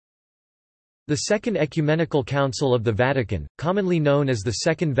The Second Ecumenical Council of the Vatican, commonly known as the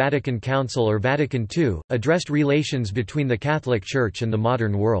Second Vatican Council or Vatican II, addressed relations between the Catholic Church and the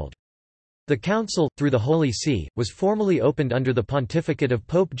modern world. The Council, through the Holy See, was formally opened under the pontificate of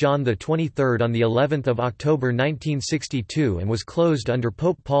Pope John XXIII on the 11th of October 1962 and was closed under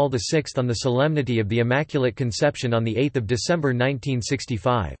Pope Paul VI on the Solemnity of the Immaculate Conception on the 8th of December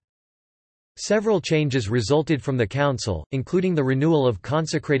 1965. Several changes resulted from the Council, including the renewal of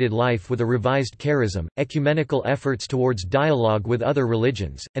consecrated life with a revised charism, ecumenical efforts towards dialogue with other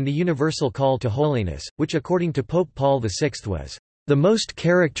religions, and the universal call to holiness, which according to Pope Paul VI was the most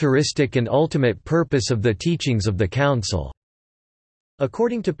characteristic and ultimate purpose of the teachings of the Council.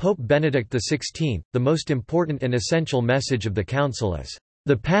 According to Pope Benedict XVI, the most important and essential message of the Council is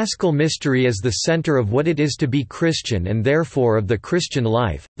the Paschal mystery is the center of what it is to be Christian and therefore of the Christian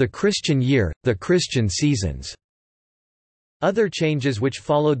life, the Christian year, the Christian seasons. Other changes which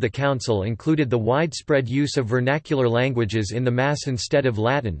followed the Council included the widespread use of vernacular languages in the Mass instead of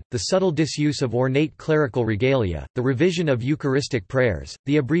Latin, the subtle disuse of ornate clerical regalia, the revision of Eucharistic prayers,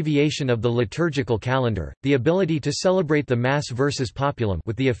 the abbreviation of the liturgical calendar, the ability to celebrate the Mass versus populum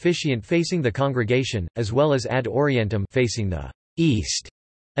with the officiant facing the congregation, as well as ad orientem facing the East,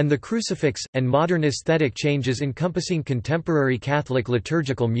 and the crucifix, and modern aesthetic changes encompassing contemporary Catholic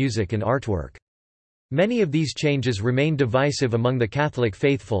liturgical music and artwork. Many of these changes remain divisive among the Catholic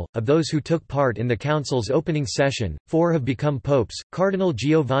faithful. Of those who took part in the Council's opening session, 4 have become popes: Cardinal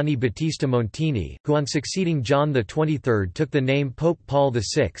Giovanni Battista Montini, who on succeeding John XXIII took the name Pope Paul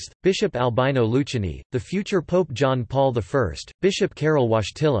VI, Bishop Albino Lucini, the future Pope John Paul I, Bishop Karol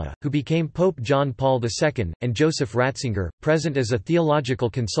Wojtyla, who became Pope John Paul II, and Joseph Ratzinger, present as a theological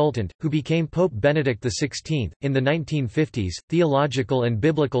consultant, who became Pope Benedict XVI. In the 1950s, theological and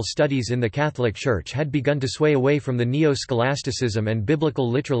biblical studies in the Catholic Church had begun to sway away from the neo-scholasticism and biblical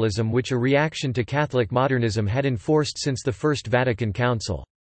literalism which a reaction to Catholic modernism had enforced since the First Vatican Council.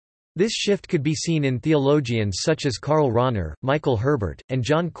 This shift could be seen in theologians such as Karl Rahner, Michael Herbert, and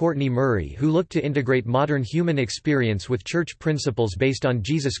John Courtney Murray, who looked to integrate modern human experience with church principles based on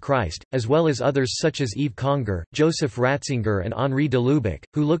Jesus Christ, as well as others such as Yves Congar, Joseph Ratzinger and Henri de Lubac,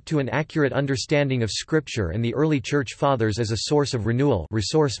 who looked to an accurate understanding of Scripture and the early Church Fathers as a source of renewal,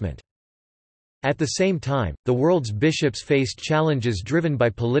 ressourcement. At the same time, the world's bishops faced challenges driven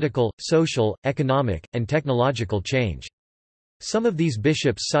by political, social, economic, and technological change. Some of these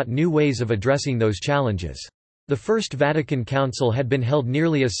bishops sought new ways of addressing those challenges. The First Vatican Council had been held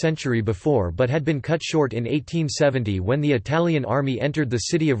nearly a century before but had been cut short in 1870 when the Italian army entered the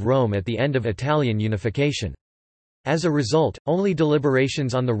city of Rome at the end of Italian unification. As a result, only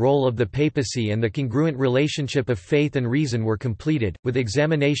deliberations on the role of the papacy and the congruent relationship of faith and reason were completed, with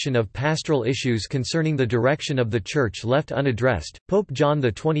examination of pastoral issues concerning the direction of the Church left unaddressed. Pope John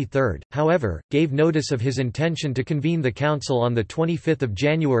XXIII, however, gave notice of his intention to convene the Council on 25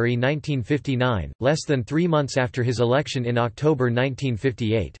 January 1959, less than 3 months after his election in October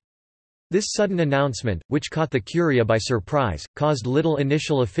 1958. This sudden announcement, which caught the Curia by surprise, caused little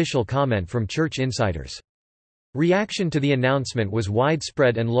initial official comment from Church insiders. Reaction to the announcement was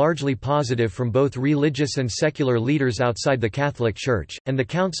widespread and largely positive from both religious and secular leaders outside the Catholic Church, and the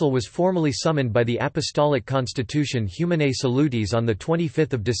Council was formally summoned by the Apostolic Constitution Humanae Salutis on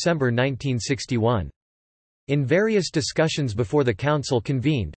 25 December 1961. In various discussions before the Council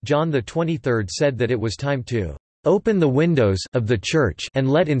convened, John XXIII said that it was time to "open the windows of the Church and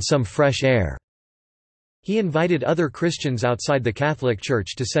let in some fresh air." He invited other Christians outside the Catholic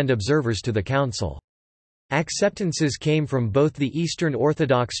Church to send observers to the Council. Acceptances came from both the Eastern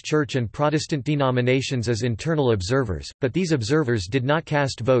Orthodox Church and Protestant denominations as internal observers, but these observers did not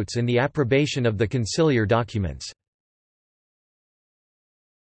cast votes in the approbation of the conciliar documents.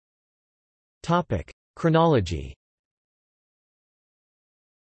 Chronology.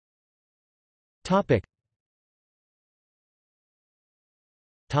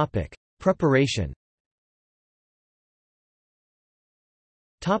 Preparation.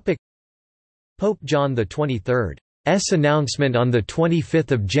 Pope John XXIII's announcement on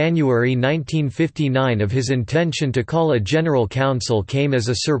 25 January 1959 of his intention to call a general council came as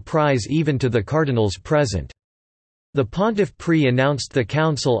a surprise even to the cardinals present. The pontiff pre-announced the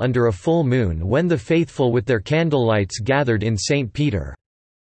council under a full moon when the faithful with their candlelights gathered in St. Peter's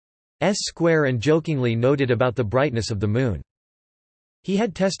Square and jokingly noted about the brightness of the moon. He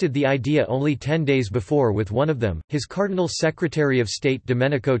had tested the idea only 10 days before with one of them, his Cardinal Secretary of State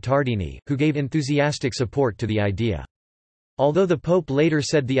Domenico Tardini, who gave enthusiastic support to the idea. Although the Pope later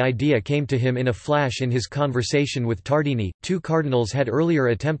said the idea came to him in a flash in his conversation with Tardini, 2 cardinals had earlier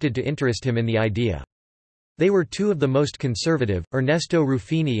attempted to interest him in the idea. They were two of the most conservative, Ernesto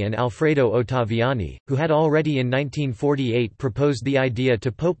Ruffini and Alfredo Ottaviani, who had already in 1948 proposed the idea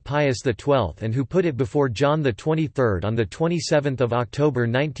to Pope Pius XII and who put it before John XXIII on 27 October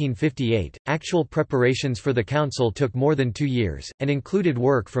 1958. Actual preparations for the council took more than 2 years, and included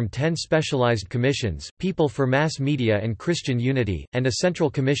work from 10 specialized commissions, People for Mass Media and Christian Unity, and a Central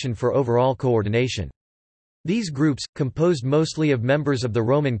Commission for overall coordination. These groups, composed mostly of members of the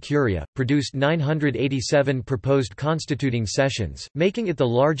Roman Curia, produced 987 proposed constituting sessions, making it the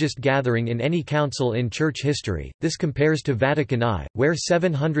largest gathering in any council in church history. This compares to Vatican I, where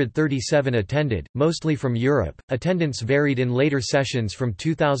 737 attended, mostly from Europe. Attendance varied in later sessions from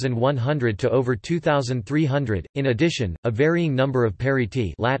 2,100 to over 2,300. In addition, a varying number of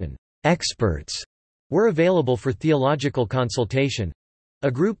periti (Latin experts) were available for theological consultation, a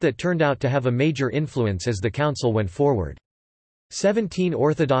group that turned out to have a major influence as the council went forward. 17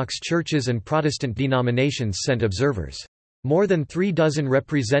 Orthodox churches and Protestant denominations sent observers. More than 36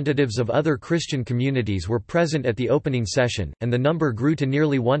 representatives of other Christian communities were present at the opening session, and the number grew to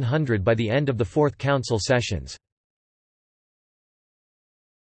nearly 100 by the end of the Fourth Council sessions.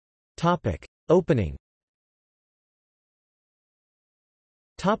 Opening.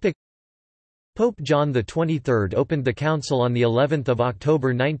 Pope John XXIII opened the council on the 11th of October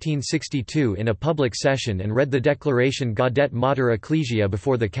 1962 in a public session and read the declaration Gaudet Mater Ecclesia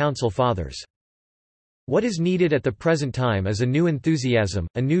before the council fathers. What is needed at the present time is a new enthusiasm,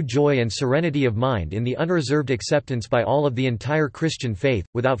 a new joy and serenity of mind in the unreserved acceptance by all of the entire Christian faith,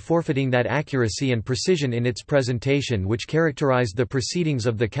 without forfeiting that accuracy and precision in its presentation which characterized the proceedings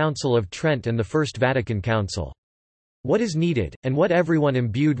of the Council of Trent and the First Vatican Council. What is needed, and what everyone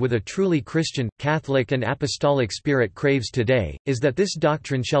imbued with a truly Christian, Catholic and apostolic spirit craves today, is that this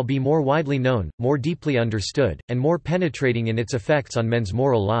doctrine shall be more widely known, more deeply understood, and more penetrating in its effects on men's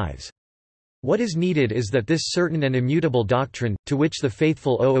moral lives. What is needed is that this certain and immutable doctrine, to which the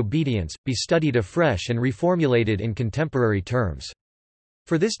faithful owe obedience, be studied afresh and reformulated in contemporary terms.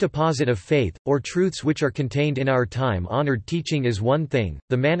 For this deposit of faith, or truths which are contained in our time-honored teaching is one thing,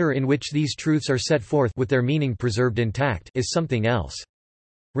 the manner in which these truths are set forth with their meaning preserved intact is something else.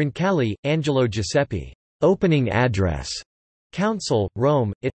 Roncalli, Angelo Giuseppe. Opening Address. Council,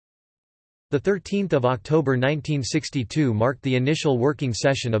 Rome, it. 13 October 1962 marked the initial working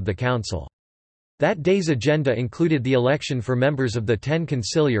session of the Council. That day's agenda included the election for members of the 10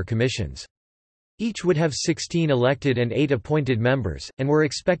 conciliar commissions. Each would have 16 elected and 8 appointed members, and were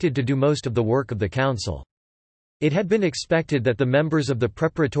expected to do most of the work of the council. It had been expected that the members of the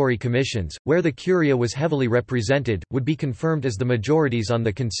preparatory commissions, where the Curia was heavily represented, would be confirmed as the majorities on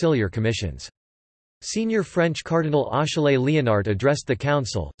the conciliar commissions. Senior French Cardinal Achille Leonard addressed the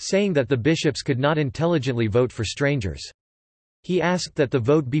council, saying that the bishops could not intelligently vote for strangers. He asked that the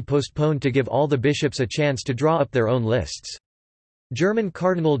vote be postponed to give all the bishops a chance to draw up their own lists. German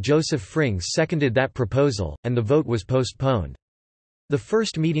Cardinal Joseph Frings seconded that proposal, and the vote was postponed. The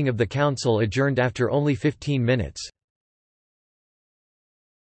first meeting of the council adjourned after only 15 minutes.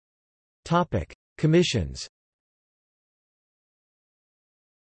 Commissions.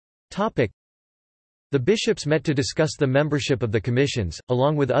 The bishops met to discuss the membership of the commissions,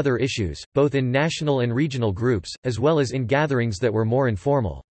 along with other issues, both in national and regional groups, as well as in gatherings that were more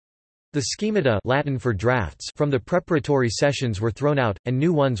informal. The schemata Latin for drafts from the preparatory sessions were thrown out, and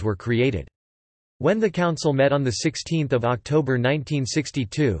new ones were created. When the council met on 16 October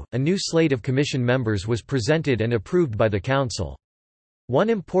 1962, a new slate of commission members was presented and approved by the council. One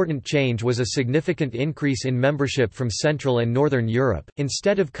important change was a significant increase in membership from Central and Northern Europe.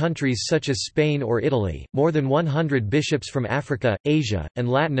 Instead of countries such as Spain or Italy, more than 100 bishops from Africa, Asia, and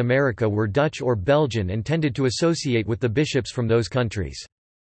Latin America were Dutch or Belgian and tended to associate with the bishops from those countries.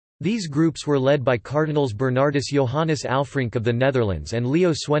 These groups were led by Cardinals Bernardus Johannes Alfrink of the Netherlands and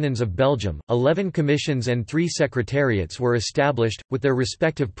Leo Swenens of Belgium. 11 commissions and 3 secretariats were established, with their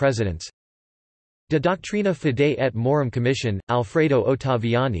respective presidents. De Doctrina Fidei et Morum Commission, Alfredo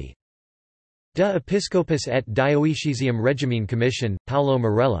Ottaviani. De Episcopus et Diocesium Regimine Commission, Paolo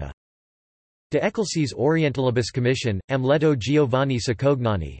Morella. De Ecclesias Orientalibus Commission, Amleto Giovanni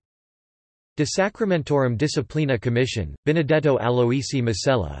Saccognani. De Sacramentorum Disciplina Commission, Benedetto Aloisi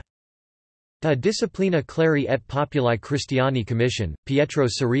Masella. De Disciplina Cleri et Populi Christiani Commission, Pietro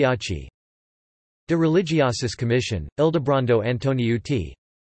Ciriaci. De Religiosis Commission, Ildebrando Antoniuti.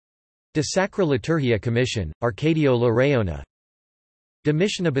 De Sacra Liturgia Commission, Arcadio Lareona. De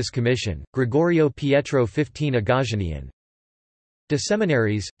Missionibus Commission, Gregorio Pietro 15 Agajanian. De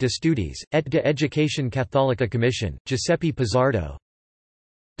Seminaries, de Studis, et de Education Catholica Commission, Giuseppe Pizzardo.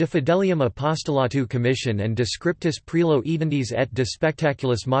 De Fidelium Apostolatu Commission and De Scriptis Prelo Edendis et de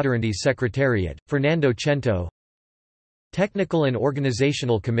Spectaculis Moderandis Secretariat, Fernando Cento. Technical and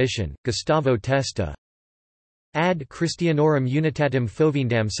Organizational Commission, Gustavo Testa. Ad Christianorum Unitatem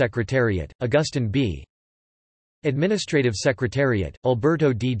Fovindam Secretariat, Augustin B. Administrative Secretariat,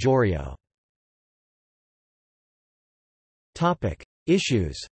 Alberto Di Giorgio.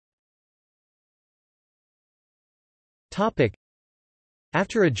 Issues.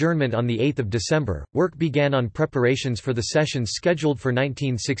 After adjournment on 8 December, work began on preparations for the sessions scheduled for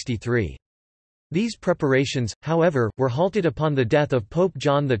 1963. These preparations, however, were halted upon the death of Pope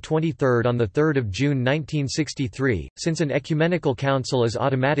John XXIII on 3 June 1963, since an ecumenical council is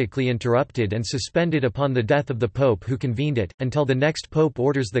automatically interrupted and suspended upon the death of the pope who convened it, until the next pope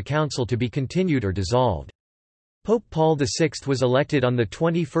orders the council to be continued or dissolved. Pope Paul VI was elected on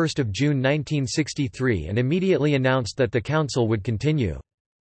 21 June 1963 and immediately announced that the council would continue.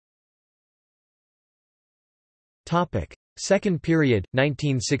 Second period,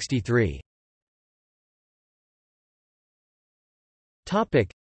 1963.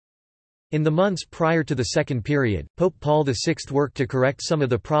 In the months prior to the second period, Pope Paul VI worked to correct some of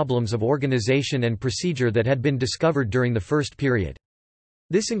the problems of organization and procedure that had been discovered during the first period.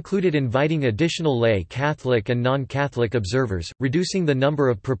 This included inviting additional lay Catholic and non-Catholic observers, reducing the number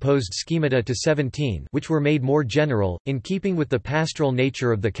of proposed schemata to 17, which were made more general, in keeping with the pastoral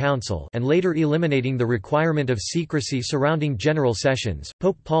nature of the council, and later eliminating the requirement of secrecy surrounding general sessions.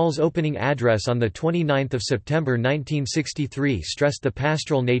 Pope Paul's opening address on 29 September 1963 stressed the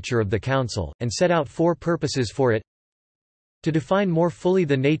pastoral nature of the council, and set out 4 purposes for it: to define more fully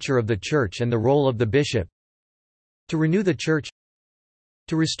the nature of the Church and the role of the bishop, to renew the Church,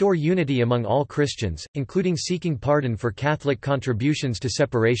 to restore unity among all Christians, including seeking pardon for Catholic contributions to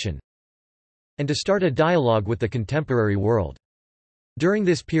separation, and to start a dialogue with the contemporary world. During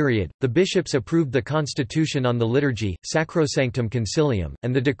this period, the bishops approved the Constitution on the Liturgy, Sacrosanctum Concilium,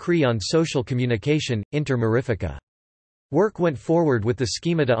 and the Decree on Social Communication, Inter Mirifica. Work went forward with the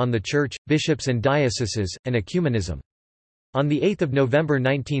schemata on the Church, bishops and dioceses, and ecumenism. On 8 November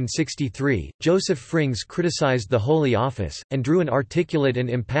 1963, Joseph Frings criticized the Holy Office, and drew an articulate and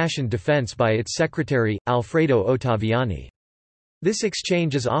impassioned defense by its secretary, Alfredo Ottaviani. This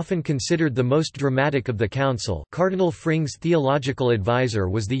exchange is often considered the most dramatic of the council. Cardinal Frings' theological advisor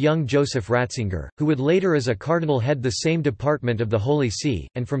was the young Joseph Ratzinger, who would later as a cardinal head the same department of the Holy See,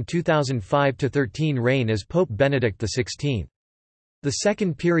 and from 2005 to 13 reign as Pope Benedict XVI. The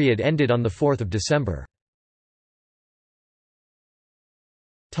second period ended on 4 December.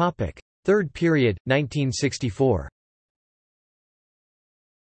 Third period, 1964.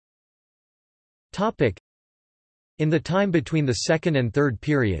 In the time between the second and third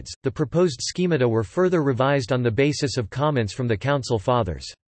periods, the proposed schemata were further revised on the basis of comments from the Council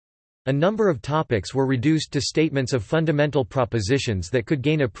Fathers. A number of topics were reduced to statements of fundamental propositions that could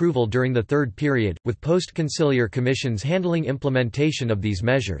gain approval during the third period, with post-conciliar commissions handling implementation of these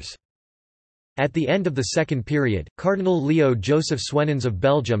measures. At the end of the second period, Cardinal Leo Joseph Swenens of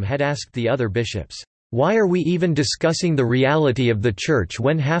Belgium had asked the other bishops, "Why are we even discussing the reality of the Church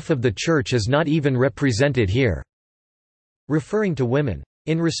when half of the Church is not even represented here?" referring to women.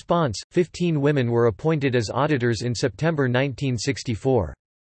 In response, 15 women were appointed as auditors in September 1964.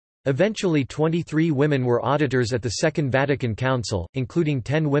 Eventually 23 women were auditors at the Second Vatican Council, including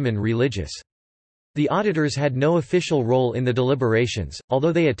 10 women religious. The auditors had no official role in the deliberations,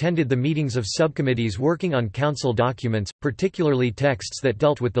 although they attended the meetings of subcommittees working on council documents, particularly texts that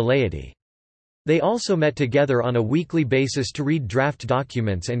dealt with the laity. They also met together on a weekly basis to read draft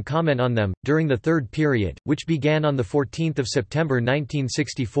documents and comment on them. During the third period, which began on 14 September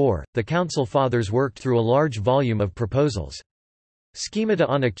 1964, the Council Fathers worked through a large volume of proposals. Schemata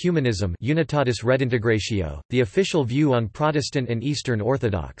on ecumenism, Unitatis Redintegratio, the official view on Protestant and Eastern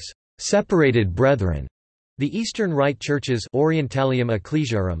Orthodox separated brethren, the Eastern Rite Churches Orientalium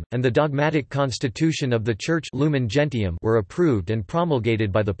Ecclesiarum, and the dogmatic constitution of the Church Lumen Gentium were approved and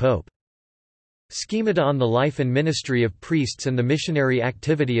promulgated by the Pope. Schemata on the life and ministry of priests and the missionary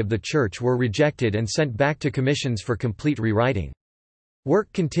activity of the Church were rejected and sent back to commissions for complete rewriting.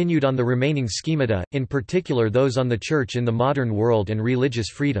 Work continued on the remaining schemata, in particular those on the Church in the modern world and religious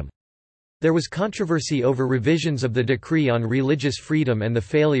freedom. There was controversy over revisions of the Decree on Religious Freedom and the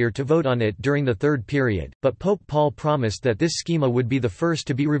failure to vote on it during the third period, but Pope Paul promised that this schema would be the first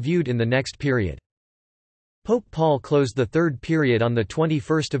to be reviewed in the next period. Pope Paul closed the third period on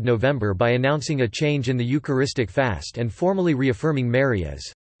 21 November by announcing a change in the Eucharistic fast and formally reaffirming Mary as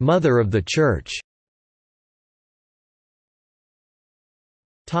Mother of the Church.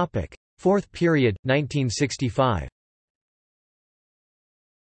 Fourth period, 1965.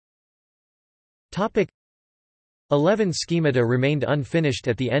 Topic 11 schemata remained unfinished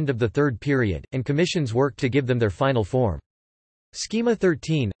at the end of the Third Period, and commissions worked to give them their final form. Schema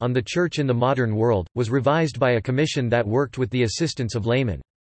 13, on the Church in the Modern World, was revised by a commission that worked with the assistance of laymen.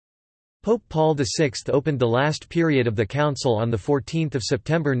 Pope Paul VI opened the last period of the Council on 14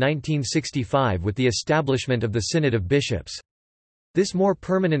 September 1965 with the establishment of the Synod of Bishops. This more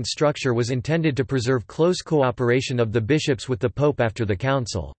permanent structure was intended to preserve close cooperation of the bishops with the Pope after the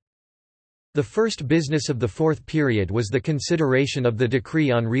Council. The first business of the Fourth Period was the consideration of the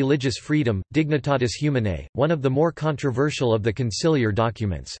Decree on Religious Freedom, Dignitatis Humanae, one of the more controversial of the conciliar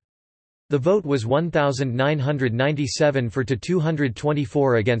documents. The vote was 1,997 for to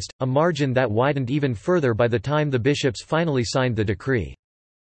 224 against, a margin that widened even further by the time the bishops finally signed the decree.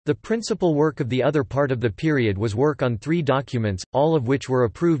 The principal work of the other part of the period was work on 3 documents, all of which were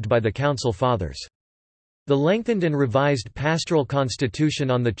approved by the Council Fathers. The lengthened and revised Pastoral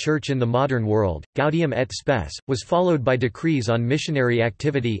Constitution on the Church in the Modern World, Gaudium et Spes, was followed by decrees on missionary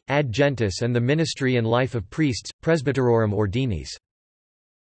activity, ad gentis and the ministry and life of priests, Presbyterorum Ordinis.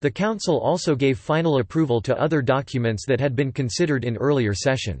 The Council also gave final approval to other documents that had been considered in earlier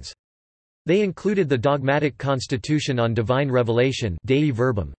sessions. They included the Dogmatic Constitution on Divine Revelation Dei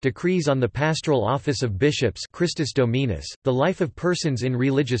Verbum, decrees on the Pastoral Office of Bishops Christus Dominus, the life of persons in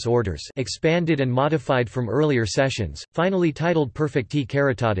religious orders expanded and modified from earlier sessions, finally titled Perfecti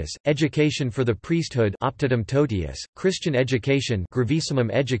Caritatis, education for the priesthood Optatum Totius, Christian education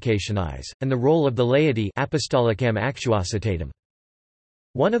Gravissimum Educationis, and the role of the laity Apostolicam Actuositatem.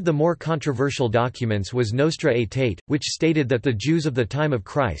 One of the more controversial documents was Nostra Aetate, which stated that the Jews of the time of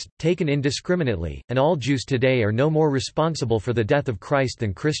Christ, taken indiscriminately, and all Jews today are no more responsible for the death of Christ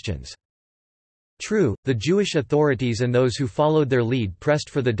than Christians. True, the Jewish authorities and those who followed their lead pressed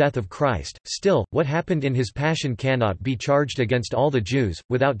for the death of Christ, still, what happened in his passion cannot be charged against all the Jews,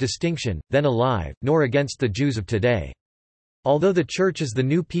 without distinction, then alive, nor against the Jews of today. Although the Church is the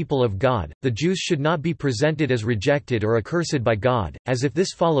new people of God, the Jews should not be presented as rejected or accursed by God, as if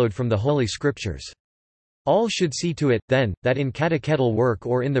this followed from the Holy Scriptures. All should see to it, then, that in catechetical work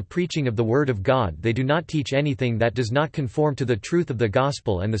or in the preaching of the Word of God they do not teach anything that does not conform to the truth of the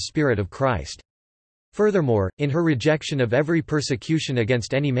Gospel and the Spirit of Christ. Furthermore, in her rejection of every persecution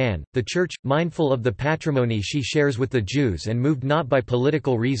against any man, the Church, mindful of the patrimony she shares with the Jews and moved not by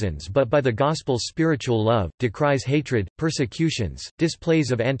political reasons but by the Gospel's spiritual love, decries hatred, persecutions,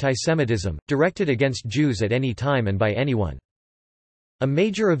 displays of antisemitism, directed against Jews at any time and by anyone. A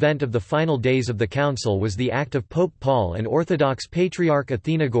major event of the final days of the Council was the act of Pope Paul and Orthodox Patriarch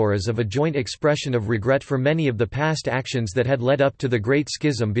Athenagoras of a joint expression of regret for many of the past actions that had led up to the Great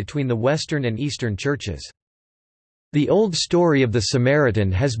Schism between the Western and Eastern churches. The old story of the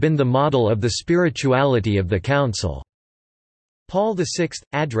Samaritan has been the model of the spirituality of the Council. Paul VI,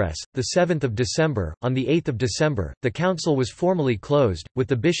 Address, 7 December. On 8 December, the Council was formally closed, with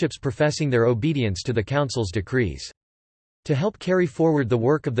the bishops professing their obedience to the Council's decrees. To help carry forward the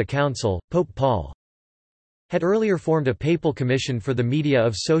work of the Council, Pope Paul had earlier formed a papal commission for the media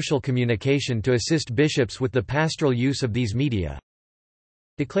of social communication to assist bishops with the pastoral use of these media.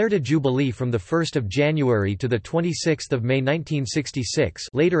 Declared a jubilee from 1 January to 26 May 1966,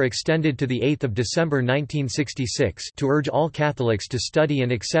 later extended to 8 December 1966, to urge all Catholics to study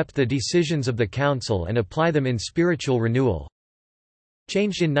and accept the decisions of the Council and apply them in spiritual renewal.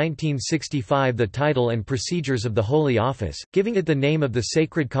 Changed in 1965 the title and procedures of the Holy Office, giving it the name of the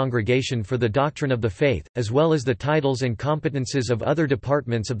Sacred Congregation for the Doctrine of the Faith, as well as the titles and competences of other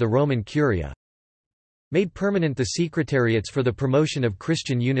departments of the Roman Curia. Made permanent the secretariats for the promotion of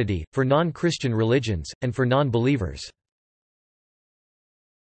Christian unity, for non-Christian religions, and for non-believers.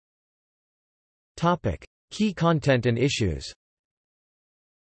 Key content and issues.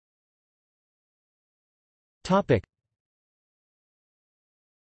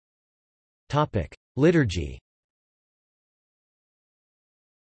 Liturgy.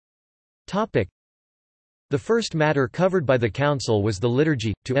 The first matter covered by the Council was the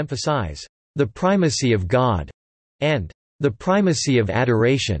liturgy, to emphasize the primacy of God and the primacy of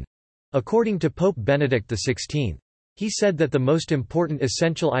adoration, according to Pope Benedict XVI. He said that the most important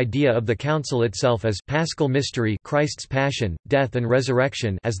essential idea of the Council itself is Paschal Mystery, Christ's Passion, Death and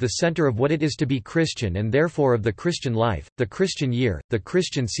Resurrection, as the center of what it is to be Christian and therefore of the Christian life, the Christian year, the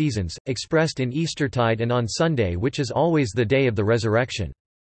Christian seasons, expressed in Eastertide and on Sunday, which is always the day of the resurrection.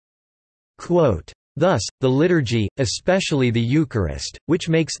 Quote, "Thus, the liturgy, especially the Eucharist, which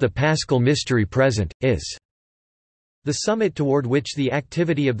makes the Paschal Mystery present, is the summit toward which the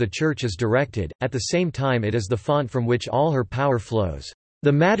activity of the Church is directed, at the same time it is the font from which all her power flows.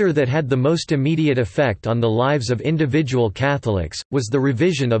 The matter that had the most immediate effect on the lives of individual Catholics, was the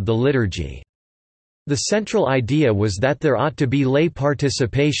revision of the liturgy." The central idea was that there ought to be lay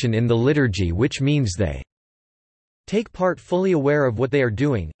participation in the liturgy, which means they take part fully aware of what they are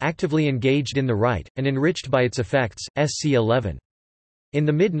doing, actively engaged in the rite, and enriched by its effects. SC 11. In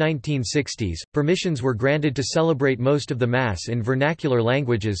the mid-1960s, permissions were granted to celebrate most of the Mass in vernacular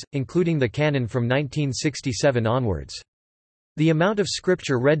languages, including the canon from 1967 onwards. The amount of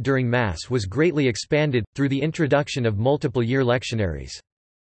scripture read during Mass was greatly expanded, through the introduction of multiple-year lectionaries.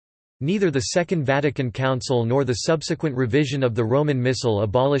 Neither the Second Vatican Council nor the subsequent revision of the Roman Missal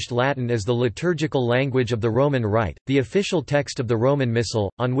abolished Latin as the liturgical language of the Roman Rite. The official text of the Roman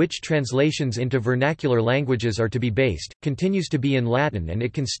Missal, on which translations into vernacular languages are to be based, continues to be in Latin and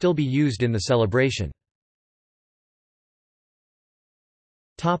it can still be used in the celebration.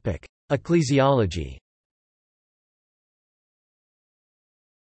 Topic: Ecclesiology.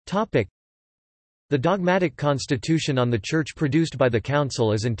 Topic: The dogmatic constitution on the Church produced by the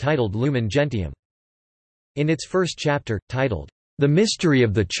Council is entitled Lumen Gentium. In its first chapter, titled, "The Mystery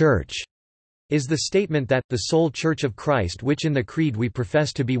of the Church," is the statement that, the sole Church of Christ which in the Creed we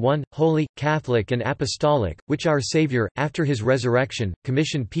profess to be one, holy, Catholic and Apostolic, which our Saviour, after his resurrection,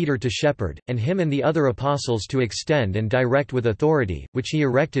 commissioned Peter to shepherd, and him and the other apostles to extend and direct with authority, which he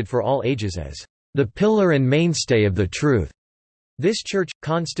erected for all ages as the pillar and mainstay of the truth. This Church,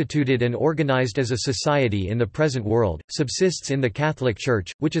 constituted and organized as a society in the present world, subsists in the Catholic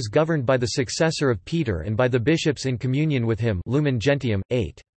Church, which is governed by the successor of Peter and by the bishops in communion with him. Lumen Gentium,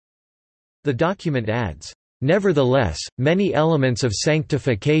 8. The document adds, "Nevertheless, many elements of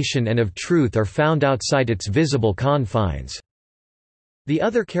sanctification and of truth are found outside its visible confines." The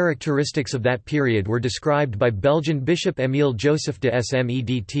other characteristics of that period were described by Belgian Bishop Émile Joseph de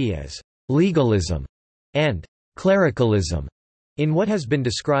Smedt as legalism and clericalism, in what has been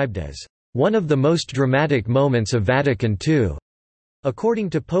described as one of the most dramatic moments of Vatican II. According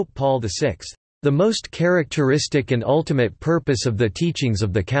to Pope Paul VI, the most characteristic and ultimate purpose of the teachings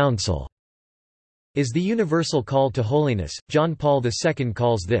of the Council is the universal call to holiness. John Paul II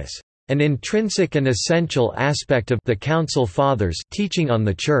calls this an intrinsic and essential aspect of the Council Fathers' teaching on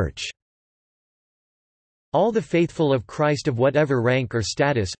the Church. All the faithful of Christ of whatever rank or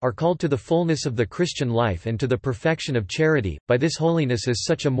status, are called to the fullness of the Christian life and to the perfection of charity. By this holiness as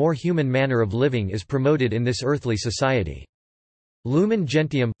such a more human manner of living is promoted in this earthly society. Lumen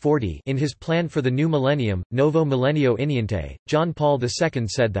Gentium 40 in his plan for the new millennium, Novo Millennio Iniente, John Paul II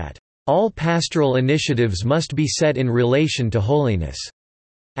said that, "All pastoral initiatives must be set in relation to holiness,"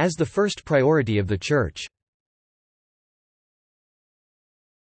 as the first priority of the Church.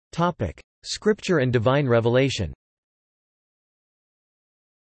 Scripture and divine revelation.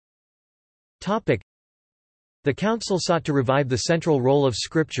 The Council sought to revive the central role of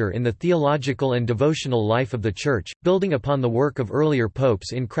Scripture in the theological and devotional life of the Church, building upon the work of earlier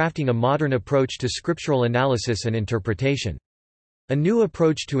popes in crafting a modern approach to scriptural analysis and interpretation. A new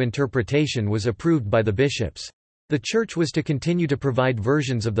approach to interpretation was approved by the bishops. The Church was to continue to provide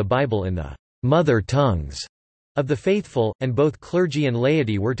versions of the Bible in the mother tongues of the faithful, and both clergy and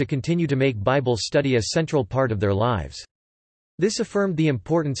laity were to continue to make Bible study a central part of their lives. This affirmed the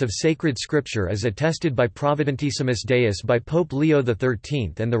importance of sacred scripture as attested by Providentissimus Deus by Pope Leo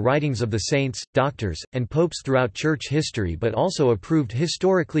XIII and the writings of the saints, doctors, and popes throughout Church history, but also approved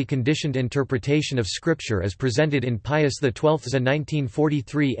historically conditioned interpretation of Scripture as presented in Pius XII's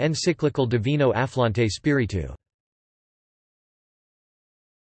 1943 encyclical Divino Afflante Spiritu.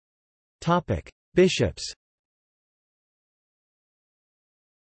 Bishops.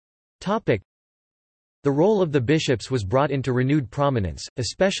 The role of the bishops was brought into renewed prominence,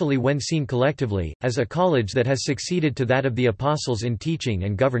 especially when seen collectively, as a college that has succeeded to that of the apostles in teaching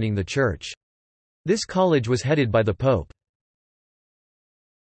and governing the Church. This college was headed by the Pope.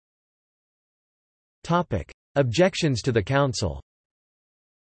 Objections to the Council.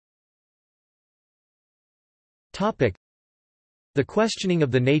 The questioning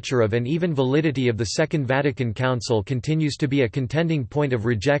of the nature of and even validity of the Second Vatican Council continues to be a contending point of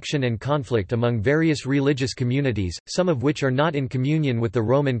rejection and conflict among various religious communities, some of which are not in communion with the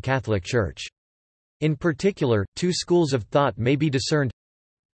Roman Catholic Church. In particular, two schools of thought may be discerned.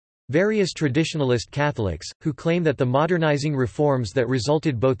 Various traditionalist Catholics, who claim that the modernizing reforms that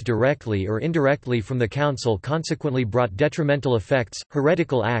resulted both directly or indirectly from the Council consequently brought detrimental effects,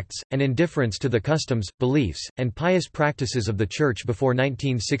 heretical acts, and indifference to the customs, beliefs, and pious practices of the Church before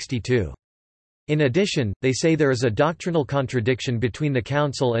 1962. In addition, they say there is a doctrinal contradiction between the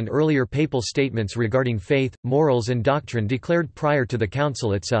Council and earlier papal statements regarding faith, morals and doctrine declared prior to the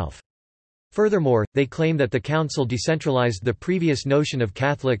Council itself. Furthermore, they claim that the Council decentralized the previous notion of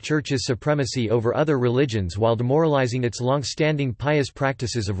Catholic Church's supremacy over other religions while demoralizing its long-standing pious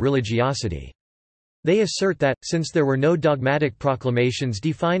practices of religiosity. They assert that, since there were no dogmatic proclamations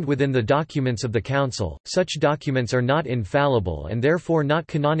defined within the documents of the Council, such documents are not infallible and therefore not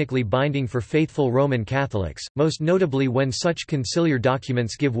canonically binding for faithful Roman Catholics, most notably when such conciliar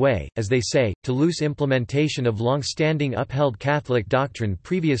documents give way, as they say, to loose implementation of long-standing upheld Catholic doctrine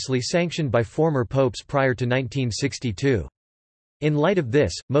previously sanctioned by former popes prior to 1962. In light of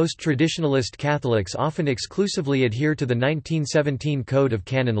this, most traditionalist Catholics often exclusively adhere to the 1917 Code of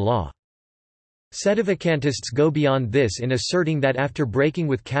Canon Law. Sedevacantists go beyond this in asserting that after breaking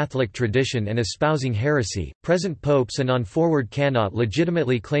with Catholic tradition and espousing heresy, present popes and on forward cannot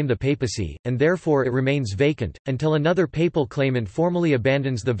legitimately claim the papacy, and therefore it remains vacant, until another papal claimant formally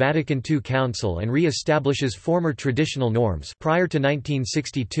abandons the Vatican II Council and re-establishes former traditional norms. Prior to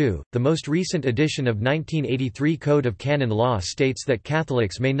 1962, the most recent edition of 1983 Code of Canon Law states that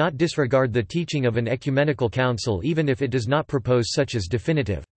Catholics may not disregard the teaching of an ecumenical council even if it does not propose such as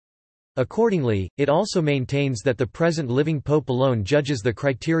definitive. Accordingly, it also maintains that the present living pope alone judges the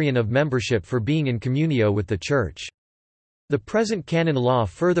criterion of membership for being in communio with the Church. The present canon law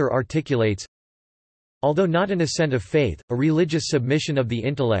further articulates, although not an assent of faith, a religious submission of the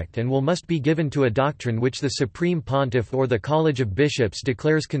intellect and will must be given to a doctrine which the Supreme Pontiff or the College of Bishops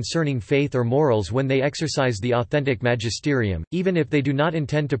declares concerning faith or morals when they exercise the authentic magisterium, even if they do not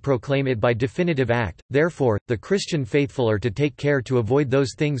intend to proclaim it by definitive act. Therefore, the Christian faithful are to take care to avoid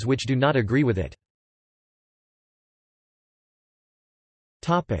those things which do not agree with it.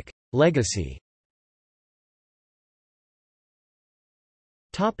 Legacy.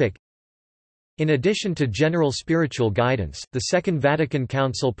 In addition to general spiritual guidance, the Second Vatican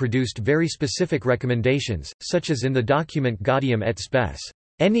Council produced very specific recommendations, such as in the document Gaudium et Spes.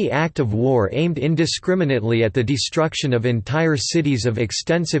 Any act of war aimed indiscriminately at the destruction of entire cities of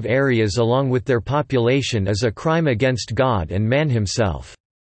extensive areas along with their population is a crime against God and man himself.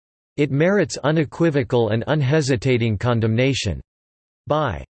 It merits unequivocal and unhesitating condemnation.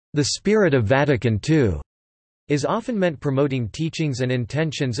 By the spirit of Vatican II is often meant promoting teachings and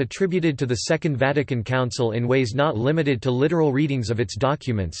intentions attributed to the Second Vatican Council in ways not limited to literal readings of its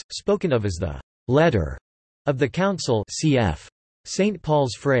documents, spoken of as the letter of the Council, cf. St.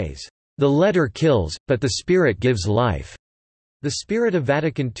 Paul's phrase, "The letter kills, but the Spirit gives life." The spirit of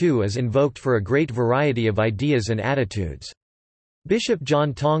Vatican II is invoked for a great variety of ideas and attitudes. Bishop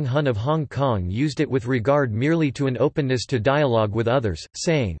John Tong Hun of Hong Kong used it with regard merely to an openness to dialogue with others,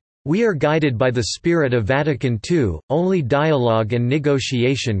 saying, "We are guided by the spirit of Vatican II, only dialogue and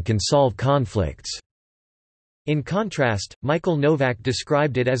negotiation can solve conflicts." In contrast, Michael Novak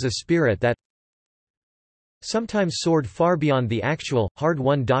described it as a spirit that sometimes soared far beyond the actual,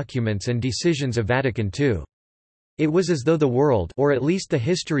 hard-won documents and decisions of Vatican II. It was as though the world, or at least the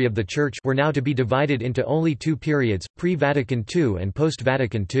history of the Church, were now to be divided into only two periods, pre-Vatican II and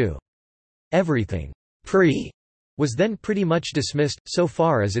post-Vatican II. Everything pre was then pretty much dismissed, so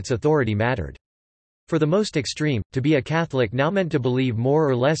far as its authority mattered. For the most extreme, to be a Catholic now meant to believe more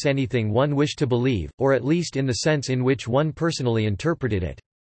or less anything one wished to believe, or at least in the sense in which one personally interpreted it.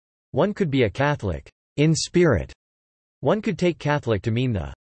 One could be a Catholic in spirit. One could take Catholic to mean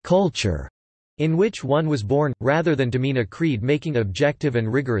the culture in which one was born, rather than to mean a creed making objective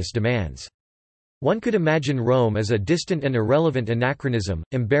and rigorous demands. One could imagine Rome as a distant and irrelevant anachronism,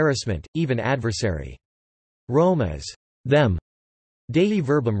 embarrassment, even adversary. Rome as them. Dei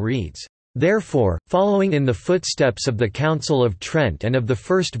Verbum reads, "Therefore, following in the footsteps of the Council of Trent and of the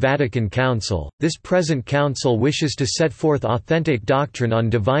First Vatican Council, this present council wishes to set forth authentic doctrine on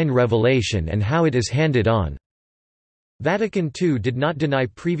divine revelation and how it is handed on." Vatican II did not deny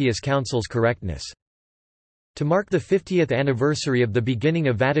previous councils' correctness. To mark the 50th anniversary of the beginning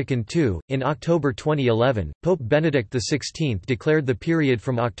of Vatican II, in October 2011, Pope Benedict XVI declared the period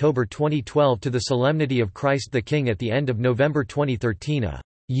from October 2012 to the Solemnity of Christ the King at the end of November 2013 a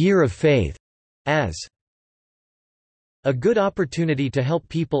 «year of faith» as a good opportunity to help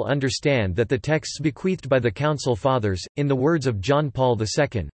people understand that the texts bequeathed by the Council Fathers, in the words of John Paul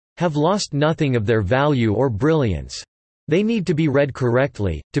II, "have lost nothing of their value or brilliance. They need to be read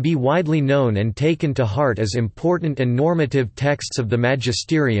correctly, to be widely known and taken to heart as important and normative texts of the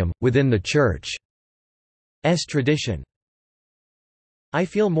magisterium, within the Church's tradition." I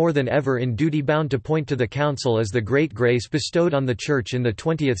feel more than ever in duty bound to point to the Council as the great grace bestowed on the Church in the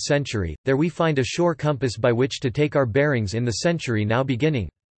 20th century. There we find a sure compass by which to take our bearings in the century now beginning.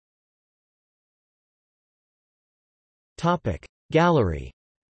 Gallery.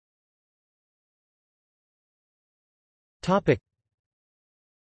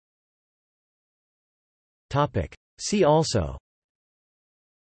 See also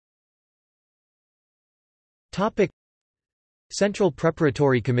Central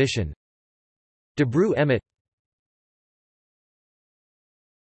Preparatory Commission, Debreu Emmett.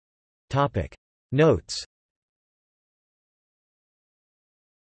 Notes.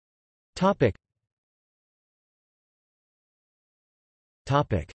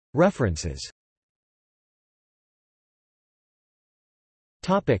 References.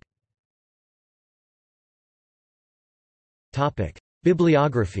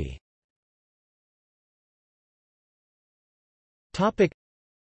 Bibliography.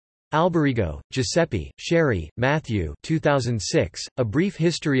 Alberigo, Giuseppe, Sherry, Matthew 2006, A Brief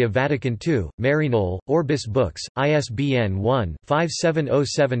History of Vatican II, Maryknoll, Orbis Books, ISBN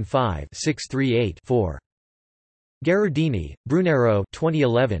 1-57075-638-4. Gherardini, Brunero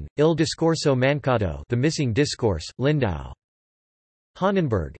 2011, Il discorso mancato, The Missing Discourse, Lindau.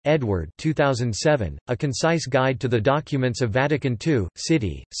 Honenberg, Edward 2007, A Concise Guide to the Documents of Vatican II,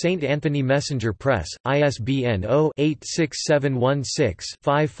 City, St. Anthony Messenger Press, ISBN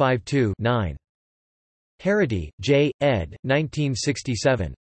 0-86716-552-9. Harity, J., ed.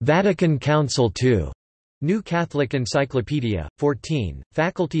 1967. Vatican Council II. New Catholic Encyclopedia, 14,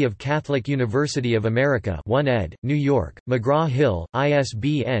 Faculty of Catholic University of America 1 ed., New York, McGraw-Hill,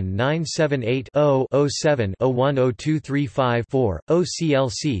 ISBN 978-0-07-010235-4,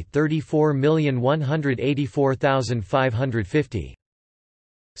 OCLC 34184550.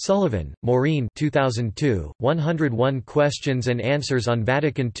 Sullivan, Maureen 2002, 101 Questions and Answers on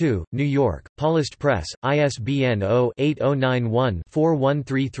Vatican II, New York, Paulist Press, ISBN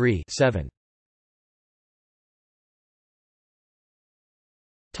 0-8091-4133-7.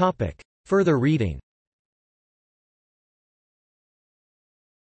 Further reading.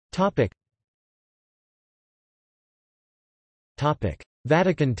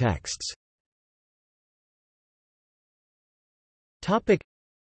 Vatican texts.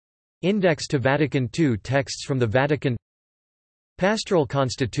 Index to Vatican II texts from the Vatican. Pastoral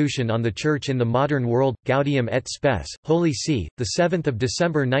Constitution on the Church in the Modern World, Gaudium et Spes, Holy See, 7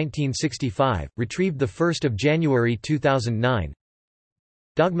 December 1965, retrieved 1 January 2009.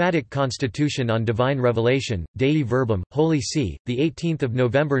 Dogmatic Constitution on Divine Revelation, Dei Verbum, Holy See, 18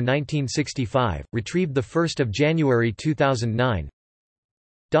 November 1965, retrieved 1 January 2009.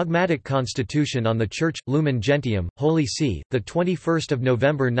 Dogmatic Constitution on the Church, Lumen Gentium, Holy See, 21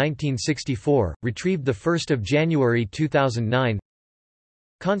 November 1964, retrieved 1 January 2009.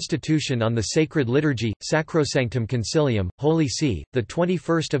 Constitution on the Sacred Liturgy, Sacrosanctum Concilium, Holy See,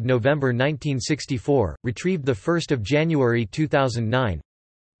 21 November 1964, retrieved 1 January 2009.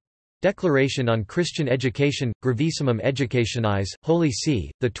 Declaration on Christian Education, Gravissimum Educationis, Holy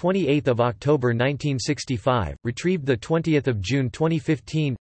See, 28 October 1965, retrieved 20 June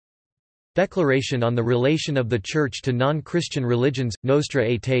 2015. Declaration on the Relation of the Church to Non-Christian Religions, Nostra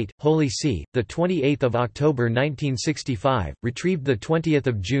Aetate, Holy See, 28 October 1965, retrieved 20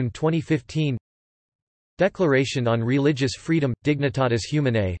 June 2015. Declaration on Religious Freedom, Dignitatis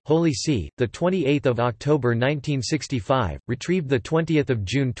Humanae, Holy See, 28 October 1965, retrieved 20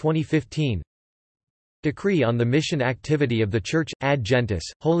 June 2015. Decree on the Mission Activity of the Church, Ad Gentis,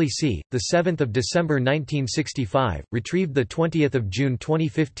 Holy See, 7 December 1965, retrieved 20 June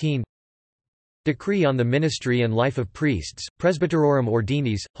 2015. Decree on the Ministry and Life of Priests, Presbyterorum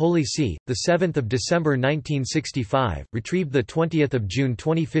Ordinis, Holy See, 7 December 1965, retrieved 20 June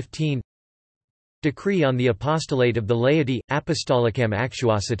 2015. Decree on the Apostolate of the Laity, Apostolicam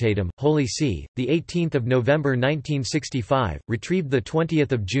Actuositatem, Holy See, 18 November 1965, retrieved 20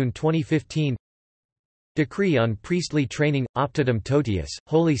 June 2015. Decree on Priestly Training, Optatum Totius,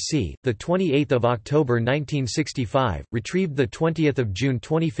 Holy See, 28 October 1965, retrieved 20 June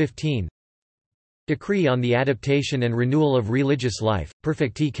 2015. Decree on the Adaptation and Renewal of Religious Life,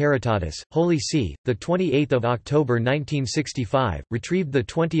 Perfecti Caritatis, Holy See, 28 October 1965, retrieved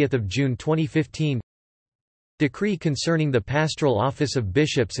 20 June 2015. Decree concerning the Pastoral Office of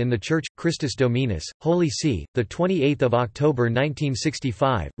Bishops in the Church, Christus Dominus, Holy See, 28 October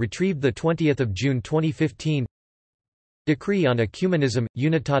 1965, retrieved 20 June 2015. Decree on Ecumenism,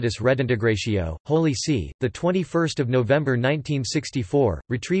 Unitatis Redintegratio, Holy See, 21 November 1964,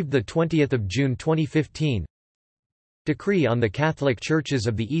 retrieved 20 June 2015. Decree on the Catholic Churches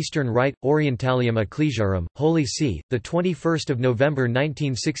of the Eastern Rite, Orientalium Ecclesiarum, Holy See, 21 November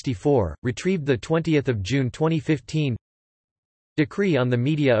 1964, retrieved 20 June 2015. Decree on the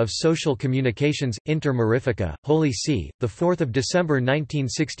Media of Social Communications, Inter Mirifica, Holy See, 4 December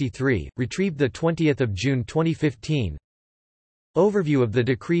 1963, retrieved 20 June 2015. Overview of the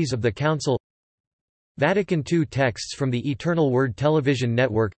decrees of the Council. Vatican II texts from the Eternal Word Television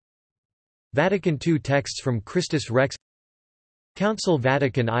Network. Vatican II texts from Christus Rex. Council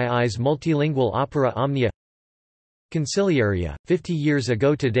Vatican II's multilingual opera Omnia. Conciliaria, 50 years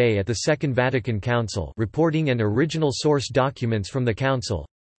ago today at the Second Vatican Council, reporting and original source documents from the Council.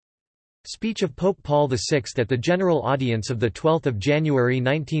 Speech of Pope Paul VI at the General Audience of 12 January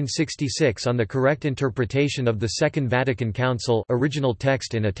 1966 on the correct interpretation of the Second Vatican Council, original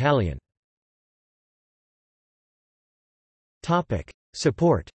text in Italian.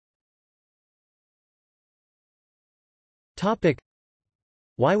 Support.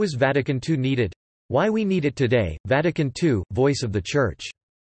 Why was Vatican II needed? Why we need it today. Vatican II, Voice of the Church.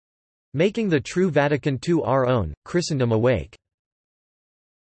 Making the true Vatican II our own, Christendom awake.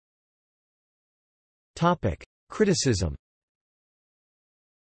 Criticism.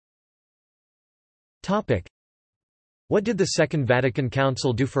 What did the Second Vatican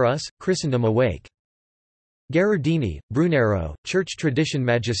Council do for us, Christendom awake? Gherardini, Brunero, Church Tradition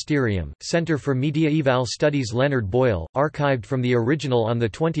Magisterium, Center for Mediaeval Studies. Leonard Boyle, archived from the original on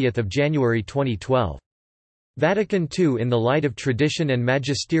 20 January 2012. Vatican II in the Light of Tradition and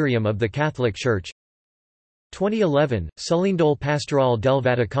Magisterium of the Catholic Church. 2011, Sullindole Pastorale del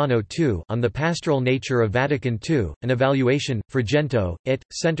Vaticano II on the pastoral nature of Vatican II, an evaluation, Frigento, it,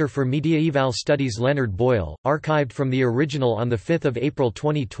 Center for Mediaeval Studies. Leonard Boyle, archived from the original on 5 April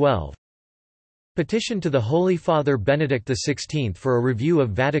 2012. Petition to the Holy Father Benedict XVI for a review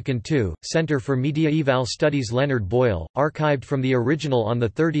of Vatican II, Center for Mediaeval Studies. Leonard Boyle, archived from the original on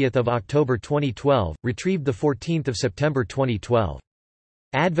 30 October 2012, retrieved 14 September 2012.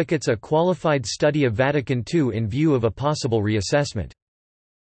 Advocates a qualified study of Vatican II in view of a possible reassessment.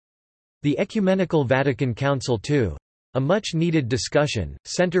 The Ecumenical Vatican Council II. A much-needed discussion,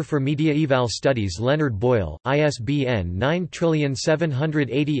 Center for Mediaeval Studies. Leonard Boyle, ISBN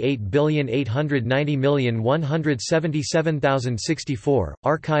 9788890177064,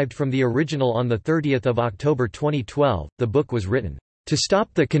 archived from the original on 30 October 2012. The book was written to stop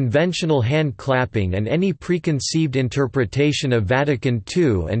the conventional hand-clapping and any preconceived interpretation of Vatican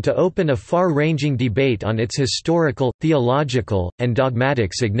II and to open a far-ranging debate on its historical, theological, and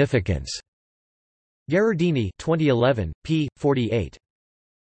dogmatic significance. Gherardini, 2011, p. 48.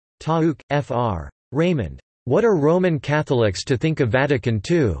 Tauk, Fr. Raymond. What are Roman Catholics to think of Vatican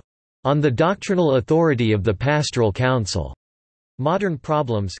II? On the Doctrinal Authority of the Pastoral Council. Modern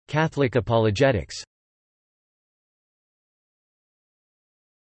Problems, Catholic Apologetics.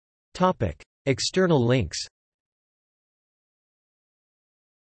 External links.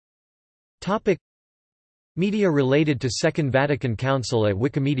 Media related to Second Vatican Council at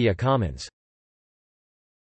Wikimedia Commons.